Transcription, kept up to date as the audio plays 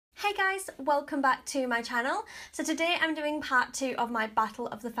Hey guys, welcome back to my channel. So today I'm doing part 2 of my battle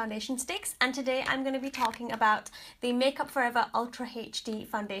of the foundation sticks, and today I'm going to be talking about the Makeup Forever Ultra HD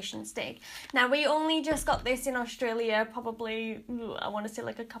foundation stick. Now we only just got this in Australia probably, I want to say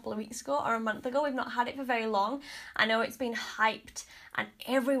like a couple of weeks ago or a month ago. We've not had it for very long. I know it's been hyped and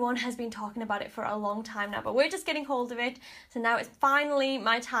everyone has been talking about it for a long time now, but we're just getting hold of it. So now it's finally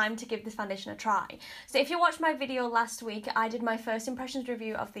my time to give this foundation a try. So if you watched my video last week, I did my first impressions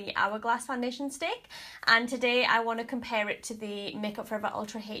review of the Hourglass foundation stick, and today I want to compare it to the Makeup Forever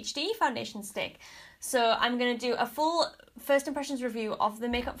Ultra HD foundation stick. So I'm going to do a full first impressions review of the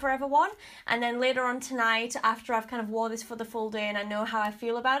Makeup Forever one, and then later on tonight, after I've kind of wore this for the full day and I know how I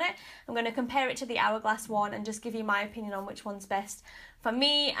feel about it, I'm going to compare it to the Hourglass one and just give you my opinion on which one's best for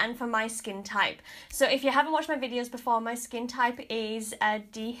me and for my skin type. So if you haven't watched my videos before, my skin type is a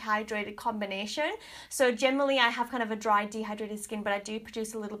dehydrated combination. So generally I have kind of a dry dehydrated skin, but I do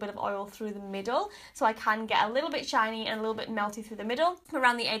produce a little bit of oil through the middle, so I can get a little bit shiny and a little bit melty through the middle.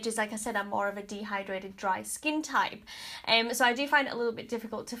 Around the edges, like I said, I'm more of a dehydrated dry skin type. So I do find it a little bit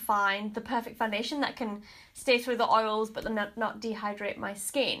difficult to find the perfect foundation that can stay through the oils but not dehydrate my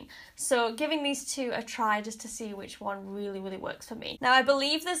skin. So giving these two a try just to see which one really works for me. Now I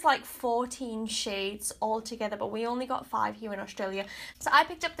believe there's like 14 shades altogether, but we only got 5 here in Australia. So I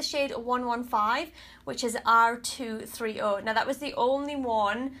picked up the shade 115, which is R230. Now that was the only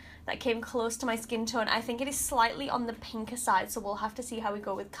one that came close to my skin tone. I think it is slightly on the pinker side, so we'll have to see how we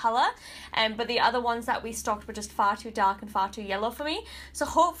go with colour. But the other ones that we stocked were just far too dark and far too yellow for me. So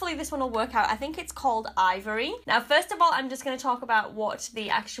hopefully this one will work out. I think it's called Ivory. Now first of all, I'm just going to talk about what the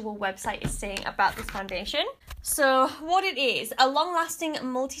actual website is saying about this foundation. So what it is, a long-lasting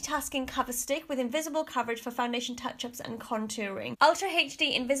multitasking cover stick with invisible coverage for foundation touch-ups and contouring. Ultra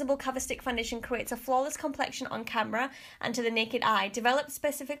HD Invisible Cover Stick Foundation creates a flawless complexion on camera and to the naked eye. Developed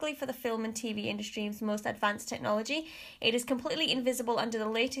specifically for the film and TV industry's most advanced technology, it is completely invisible under the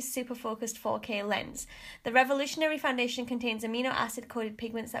latest super focused 4K lens. The revolutionary foundation contains amino acid coated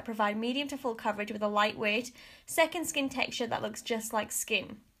pigments that provide medium to full coverage with a lightweight, second skin texture that looks just like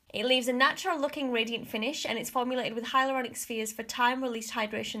skin. It leaves a natural looking radiant finish, and it's formulated with hyaluronic spheres for time released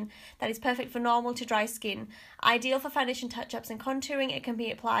hydration that is perfect for normal to dry skin. Ideal for foundation touch-ups and contouring, it can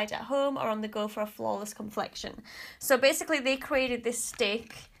be applied at home or on the go for a flawless complexion. So basically they created this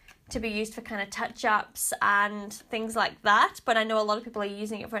stick to be used for kind of touch-ups and things like that, but I know a lot of people are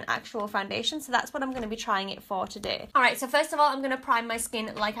using it for an actual foundation, so that's what I'm going to be trying it for today. Alright, so first of all I'm going to prime my skin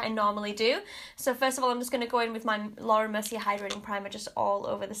like I normally do. So first of all I'm just going to go in with my Mercier Hydrating Primer just all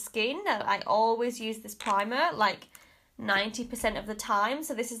over the skin. Now, I always use this primer like 90% of the time,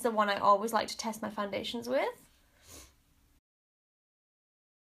 so this is the one I always like to test my foundations with.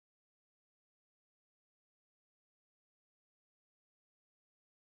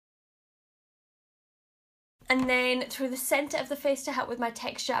 And then through the centre of the face to help with my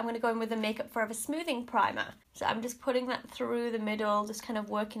texture, I'm going to go in with the Makeup Forever Smoothing Primer. So I'm just putting that through the middle, just kind of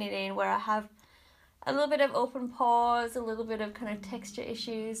working it in where I have a little bit of open pores, a little bit of kind of texture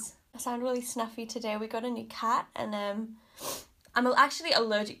issues. I sound really snuffy today. We got a new cat and I'm actually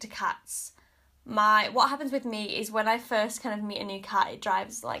allergic to cats. What happens with me is when I first kind of meet a new cat, it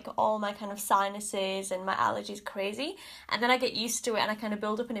drives like all my kind of sinuses and my allergies crazy, and then I get used to it and I kind of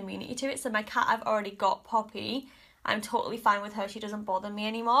build up an immunity to it. So my cat, I've already got Poppy. I'm totally fine with her. She doesn't bother me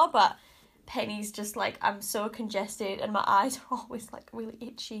anymore, but Penny's just like, I'm so congested and my eyes are always like really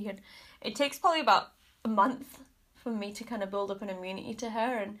itchy, and it takes probably about a month for me to kind of build up an immunity to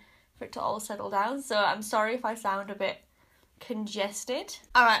her and for it to all settle down. So I'm sorry if I sound a bit congested.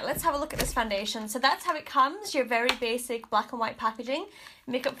 Alright, let's have a look at this foundation. So that's how it comes, your very basic black and white packaging.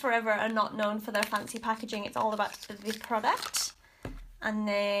 Makeup Forever are not known for their fancy packaging, it's all about the product. And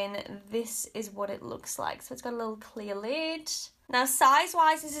then this is what it looks like. So it's got a little clear lid. Now size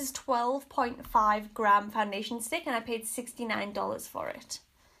wise, this is 12.5 gram foundation stick and I paid $69 for it.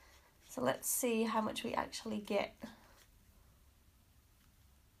 So let's see how much we actually get.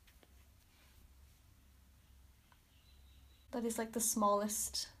 That is like the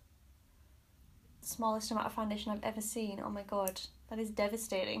smallest amount of foundation I've ever seen. Oh my god, that is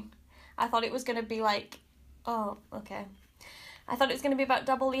devastating. I thought it was going to be like, oh, okay. I thought it was going to be about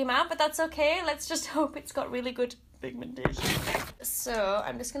double the amount, but that's okay. Let's just hope it's got really good pigmentation. So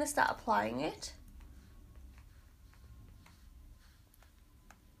I'm just going to start applying it.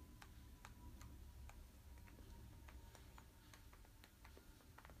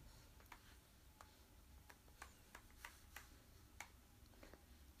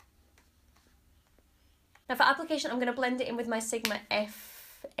 Now for application, I'm going to blend it in with my Sigma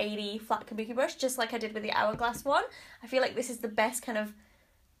F80 flat kabuki brush, just like I did with the Hourglass one. I feel like this is the best kind of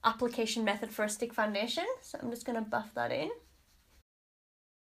application method for a stick foundation. So I'm just going to buff that in.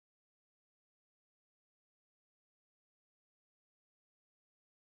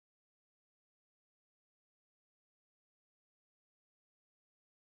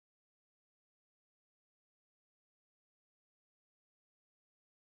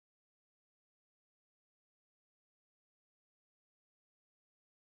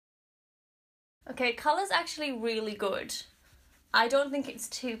 Okay, colour's actually really good. I don't think it's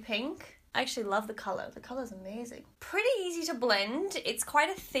too pink. I actually love the colour. The colour's amazing. Pretty easy to blend. It's quite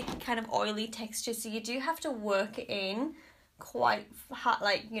a thick kind of oily texture, so you do have to work it in quite hard,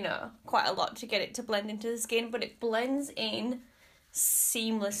 like, you know, quite a lot to get it to blend into the skin, but it blends in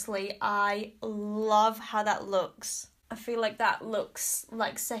seamlessly. I love how that looks. I feel like that looks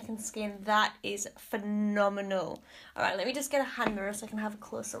like second skin. That is phenomenal. All right, let me just get a hand mirror so I can have a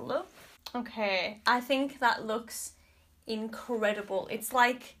closer look. Okay, I think that looks incredible. It's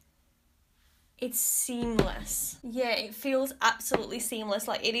like, it's seamless. Yeah, it feels absolutely seamless.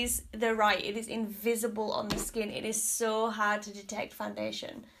 Like, it is it is invisible on the skin. It is so hard to detect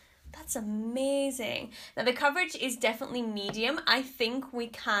foundation. That's amazing. Now, the coverage is definitely medium. I think we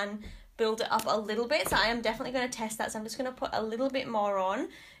can build it up a little bit, so I am definitely going to test that. So I'm just going to put a little bit more on,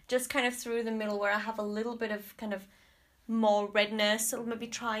 just kind of through the middle where I have a little bit of kind of more redness. So maybe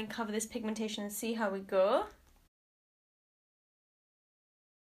try and cover this pigmentation and see how we go.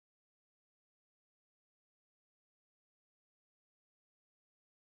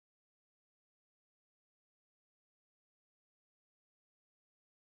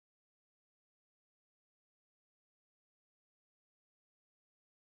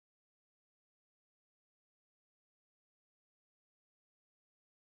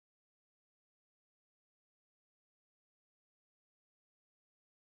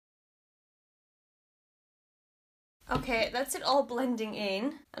 Okay, that's it all blending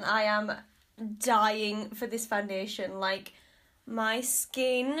in, and I am dying for this foundation. Like, my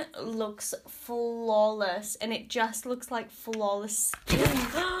skin looks flawless, and it just looks like flawless skin.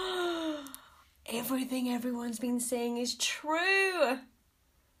 Everything everyone's been saying is true.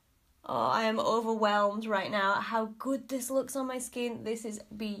 Oh, I am overwhelmed right now at how good this looks on my skin. This is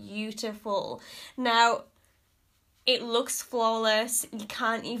beautiful. Now, it looks flawless. You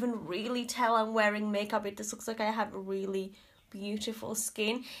can't even really tell I'm wearing makeup. It just looks like I have really beautiful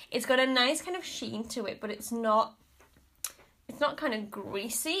skin. It's got a nice kind of sheen to it, but it's not kind of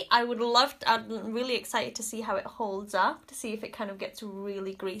greasy. I'm really excited to see how it holds up, to see if it kind of gets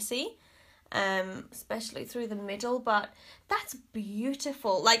really greasy, especially through the middle, but that's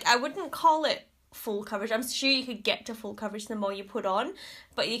beautiful. Like, I wouldn't call it full coverage. I'm sure you could get to full coverage the more you put on,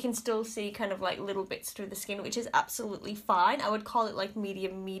 but you can still see kind of like little bits through the skin, which is absolutely fine. I would call it like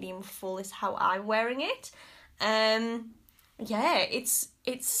medium full is how I'm wearing it. Yeah, it's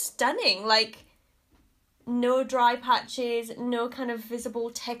stunning. Like, no dry patches, no kind of visible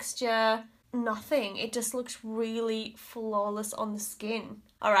texture, nothing. It just looks really flawless on the skin.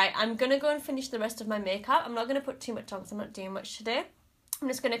 All right, I'm gonna go and finish the rest of my makeup. I'm not gonna put too much on because I'm not doing much today. I'm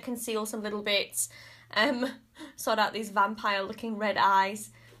just going to conceal some little bits, sort out these vampire looking red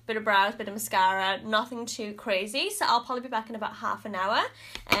eyes, bit of brows, bit of mascara, nothing too crazy. So I'll probably be back in about half an hour.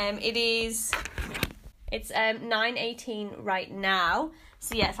 It's 9:18 right now.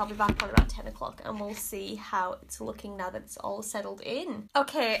 So yes, I'll be back probably about 10 o'clock and we'll see how it's looking now that it's all settled in.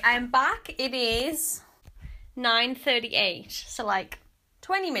 Okay, I am back. It is 9:38. So like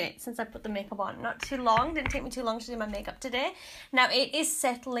 20 minutes since I put the makeup on. Not too long. Didn't take me too long to do my makeup today. Now, it is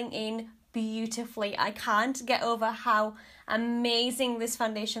settling in beautifully. I can't get over how amazing this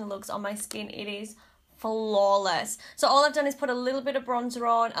foundation looks on my skin. It is flawless. So all I've done is put a little bit of bronzer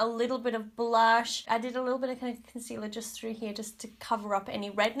on, a little bit of blush. I did a little bit of kind of concealer just through here just to cover up any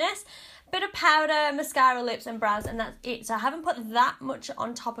redness. Bit of powder, mascara, lips and brows, and that's it. So I haven't put that much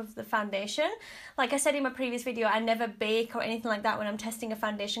on top of the foundation. Like I said in my previous video, I never bake or anything like that when I'm testing a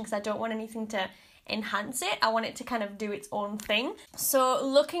foundation because I don't want anything to enhance it. I want it to kind of do its own thing. So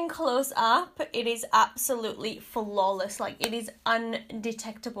looking close up, it is absolutely flawless. Like, it is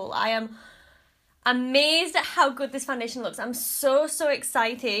undetectable. I am amazed at how good this foundation looks. I'm so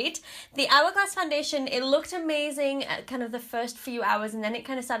excited. The Hourglass foundation, it looked amazing at kind of the first few hours and then it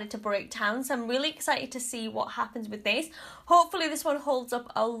kind of started to break down. So I'm really excited to see what happens with this. Hopefully this one holds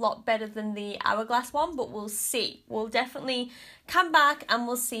up a lot better than the Hourglass one, but we'll see. We'll definitely come back and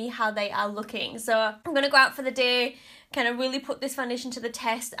we'll see how they are looking. So I'm going to go out for the day, kind of really put this foundation to the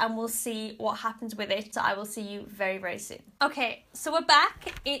test and we'll see what happens with it. So I will see you very soon. Okay, so we're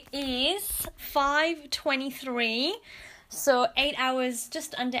back. It is 5:23. So 8 hours,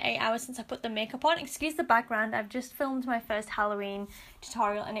 just under 8 hours since I put the makeup on. Excuse the background, I've just filmed my first Halloween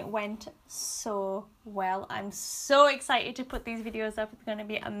tutorial and it went so well. I'm so excited to put these videos up. It's going to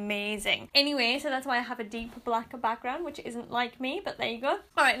be amazing. Anyway, so that's why I have a deep black background, which isn't like me, but there you go.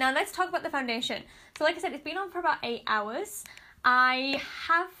 Alright, now let's talk about the foundation. So like I said, it's been on for about 8 hours.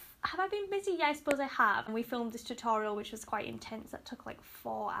 Have I been busy? Yeah, I suppose I have. And we filmed this tutorial, which was quite intense. That took like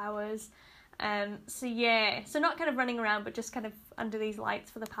 4 hours. So yeah, so not kind of running around, but just kind of under these lights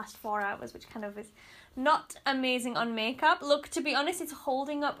for the past 4 hours, which kind of is not amazing on makeup. Look, to be honest, it's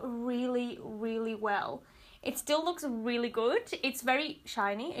holding up really, really well. It still looks really good. It's very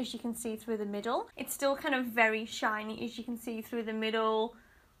shiny, as you can see through the middle. It's still kind of very shiny, as you can see through the middle,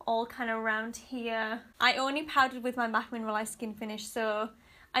 all kind of around here. I only powdered with my MAC Mineralized Skin Finish, so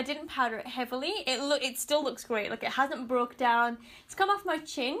I didn't powder it heavily. It still looks great. Like, it hasn't broke down. It's come off my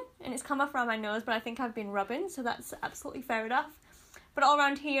chin and it's come off around my nose, but I think I've been rubbing, so that's absolutely fair enough. But all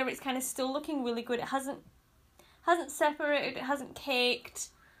around here, it's kind of still looking really good. It hasn't separated. It hasn't caked.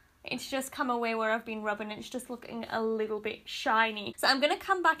 It's just come away where I've been rubbing. It's just looking a little bit shiny. So I'm going to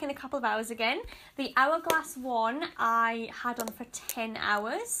come back in a couple of hours again. The Hourglass one I had on for 10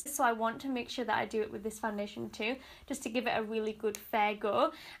 hours. So I want to make sure that I do it with this foundation too, just to give it a really good fair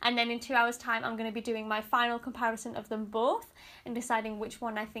go. And then in 2 hours time, I'm going to be doing my final comparison of them both and deciding which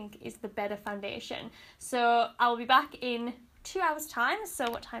one I think is the better foundation. So I'll be back in 2 hours time.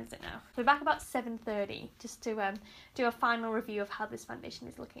 So what time is it now? We're back about 7:30 just to do a final review of how this foundation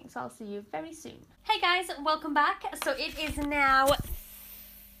is looking. So I'll see you very soon. Hey guys, welcome back. So it is now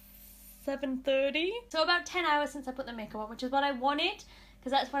 7:30. So about 10 hours since I put the makeup on, which is what I wanted,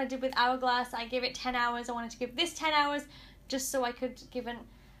 because that's what I did with Hourglass. I gave it 10 hours. I wanted to give this 10 hours just so I could give a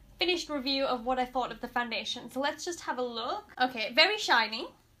finished review of what I thought of the foundation. So let's just have a look. Okay, very shiny.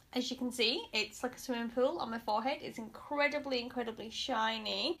 As you can see, it's like a swimming pool on my forehead. It's incredibly, incredibly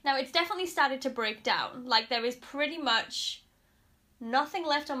shiny. Now, it's definitely started to break down. Like, there is pretty much nothing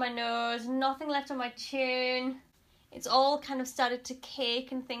left on my nose, nothing left on my chin. It's all kind of started to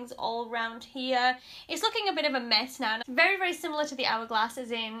cake and things all around here. It's looking a bit of a mess now. It's very, very similar to the Hourglass,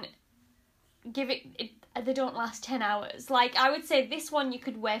 as in, they don't last 10 hours. Like, I would say this one you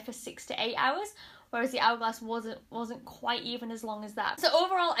could wear for 6 to 8 hours, whereas the Hourglass wasn't quite even as long as that. So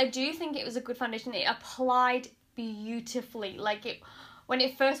overall, I do think it was a good foundation. It applied beautifully. Like, when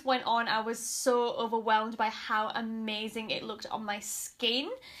it first went on, I was so overwhelmed by how amazing it looked on my skin.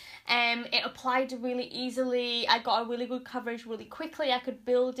 It applied really easily. I got a really good coverage really quickly. I could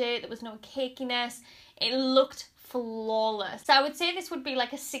build it. There was no cakiness. It looked flawless. So I would say this would be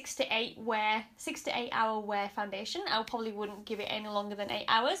like a 6 to 8 hour wear foundation. I probably wouldn't give it any longer than 8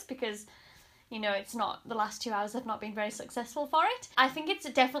 hours because, you know, it's not, the last 2 hours have not been very successful for it. I think it's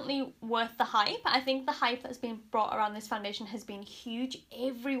definitely worth the hype. I think the hype that's been brought around this foundation has been huge.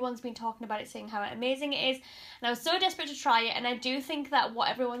 Everyone's been talking about it, saying how amazing it is. And I was so desperate to try it, and I do think that what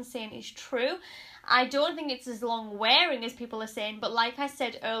everyone's saying is true. I don't think it's as long wearing as people are saying, but like I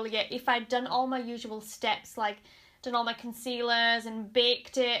said earlier, if I'd done all my usual steps, like done all my concealers and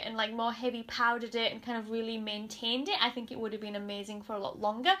baked it and like more heavy powdered it and kind of really maintained it, I think it would have been amazing for a lot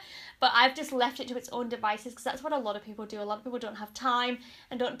longer. But I've just left it to its own devices because that's what a lot of people do. A lot of people don't have time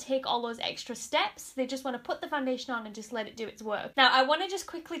and don't take all those extra steps. They just want to put the foundation on and just let it do its work. Now, I want to just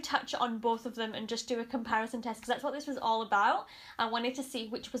quickly touch on both of them and just do a comparison test because that's what this was all about. I wanted to see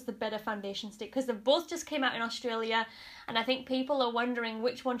which was the better foundation stick because they both just came out in Australia, and I think people are wondering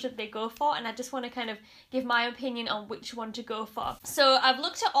which one should they go for, and I just want to kind of give my opinion on which one to go for. So I've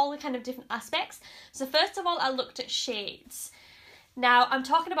looked at all the kind of different aspects. So first of all, I looked at shades. Now, I'm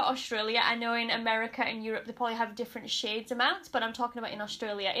talking about Australia. I know in America and Europe they probably have different shades amounts, but I'm talking about in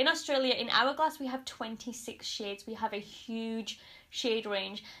Australia. In Australia, in Hourglass, we have 26 shades. We have a huge shade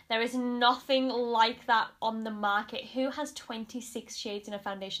range. There is nothing like that on the market. Who has 26 shades in a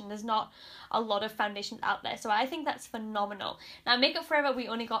foundation? There's not a lot of foundations out there, so I think that's phenomenal. Now, Makeup Forever, we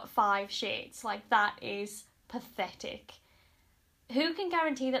only got 5 shades. Like, that is pathetic. Who can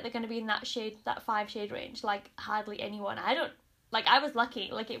guarantee that they're going to be in that 5 shade range? Like, hardly anyone. I was lucky.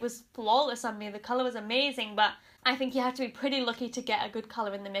 Like, it was flawless on me. The colour was amazing, but I think you have to be pretty lucky to get a good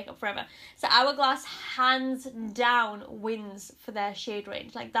colour in the Makeup Forever. So Hourglass, hands down, wins for their shade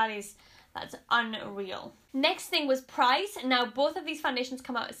range. Like, that's unreal. Next thing was price. Now, both of these foundations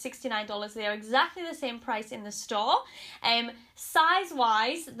come out at $69. They are exactly the same price in the store.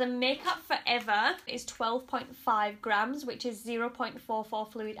 Size-wise, the Makeup Forever is 12.5 grams, which is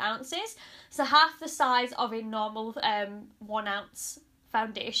 0.44 fluid ounces. So half the size of a normal 1 ounce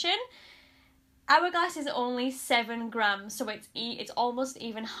foundation. Hourglass is only 7 grams, so it's almost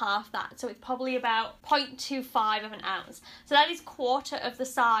even half that. So it's probably about 0.25 of an ounce. So that is quarter of the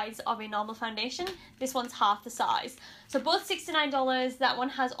size of a normal foundation. This one's half the size. So both $69. That one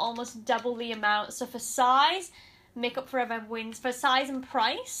has almost double the amount. So for size, Makeup Forever wins. For size and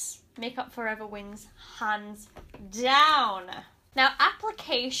price, Makeup Forever wins hands down. Now,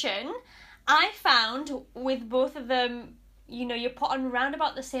 application, I found with both of them, you know, you put on around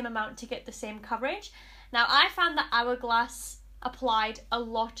about the same amount to get the same coverage. Now, I found that Hourglass applied a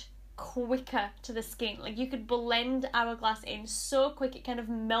lot quicker to the skin. Like, you could blend Hourglass in so quick, it kind of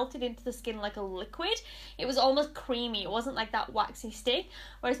melted into the skin like a liquid. It was almost creamy. It wasn't like that waxy stick,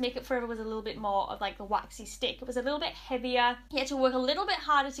 whereas Makeup Forever was a little bit more of like a waxy stick. It was a little bit heavier. You had to work a little bit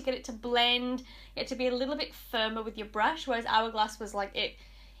harder to get it to blend. You had to be a little bit firmer with your brush, whereas Hourglass was like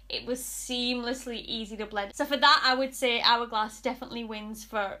it was seamlessly easy to blend. So for that, I would say Hourglass definitely wins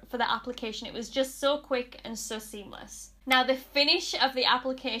for the application. It was just so quick and so seamless. Now, the finish of the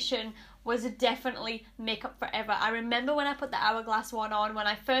application was definitely Makeup Forever. I remember when I put the Hourglass one on, when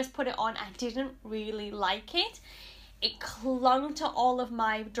I first put it on, I didn't really like it. It clung to all of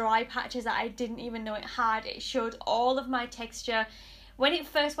my dry patches that I didn't even know it had. It showed all of my texture. When it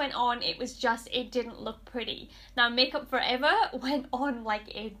first went on, it didn't look pretty. Now, Makeup Forever went on like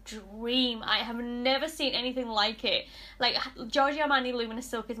a dream. I have never seen anything like it. Like, Giorgio Armani Luminous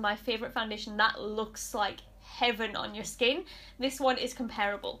Silk is my favourite foundation. That looks like heaven on your skin. This one is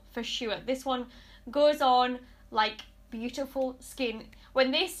comparable, for sure. This one goes on like beautiful skin.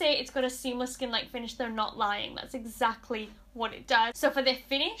 When they say it's got a seamless skin-like finish, they're not lying. That's exactly what it does. So for the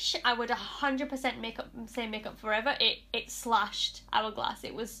finish, I would 100% say Makeup Forever. It slashed Hourglass.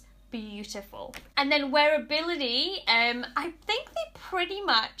 It was beautiful. And then wearability, I think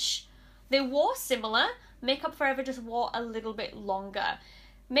they wore similar. Makeup Forever just wore a little bit longer.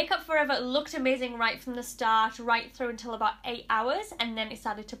 Makeup Forever looked amazing right from the start, right through until about 8 hours, and then it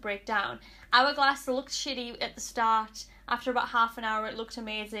started to break down. Hourglass looked shitty at the start. After about half an hour, it looked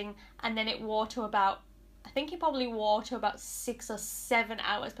amazing, and then it wore to about, I think it probably wore to about 6 or 7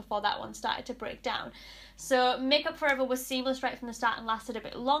 hours before that one started to break down. So Makeup Forever was seamless right from the start and lasted a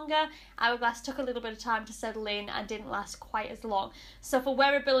bit longer. Hourglass took a little bit of time to settle in and didn't last quite as long. So for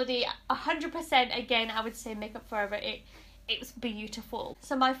wearability, 100% again, I would say Makeup Forever. It was beautiful.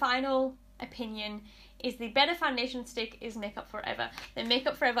 So my final opinion is the better foundation stick is Makeup Forever. The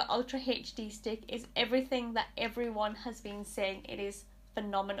Makeup Forever Ultra HD stick is everything that everyone has been saying. It is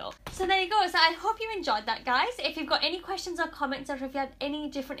phenomenal. So there you go. So I hope you enjoyed that, guys. If you've got any questions or comments, or if you had any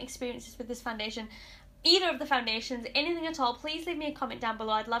different experiences with this foundation, either of the foundations, anything at all, please leave me a comment down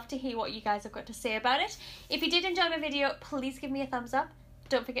below. I'd love to hear what you guys have got to say about it. If you did enjoy my video, please give me a thumbs up.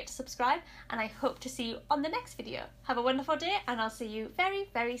 Don't forget to subscribe, and I hope to see you on the next video. Have a wonderful day, and I'll see you very,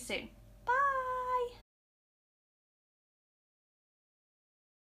 very soon.